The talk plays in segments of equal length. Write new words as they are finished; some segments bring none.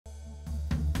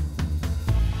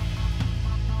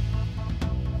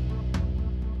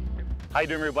How you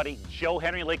doing, everybody? Joe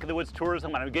Henry, Lake of the Woods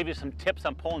Tourism. I'm going to give you some tips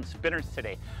on pulling spinners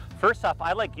today. First off,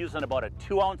 I like using about a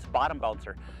 2-ounce bottom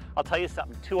bouncer. I'll tell you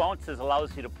something, 2 ounces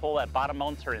allows you to pull that bottom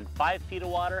bouncer in 5 feet of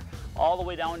water all the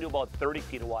way down to about 30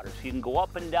 feet of water. So you can go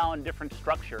up and down different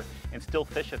structure and still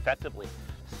fish effectively.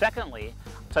 Secondly,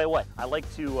 I'll tell you what, I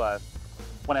like to,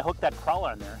 when I hook that crawler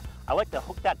on there, I like to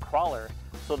hook that crawler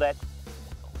so that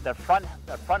the front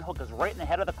hook is right in the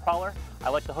head of the crawler. I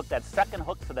like to hook that second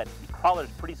hook so that the crawler is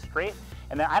pretty straight.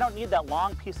 And then I don't need that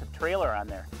long piece of trailer on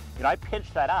there. You know, I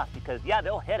pinch that off because, yeah,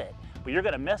 they'll hit it, but you're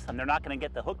gonna miss them. They're not gonna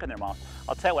get the hook in their mouth.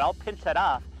 I'll tell you what, I'll pinch that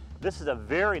off. This is a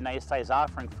very nice size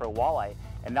offering for a walleye,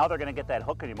 and now they're gonna get that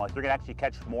hook in your mouth. They're gonna actually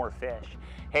catch more fish.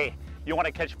 Hey, you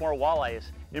wanna catch more walleyes,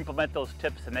 implement those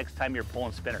tips the next time you're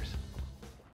pulling spinners.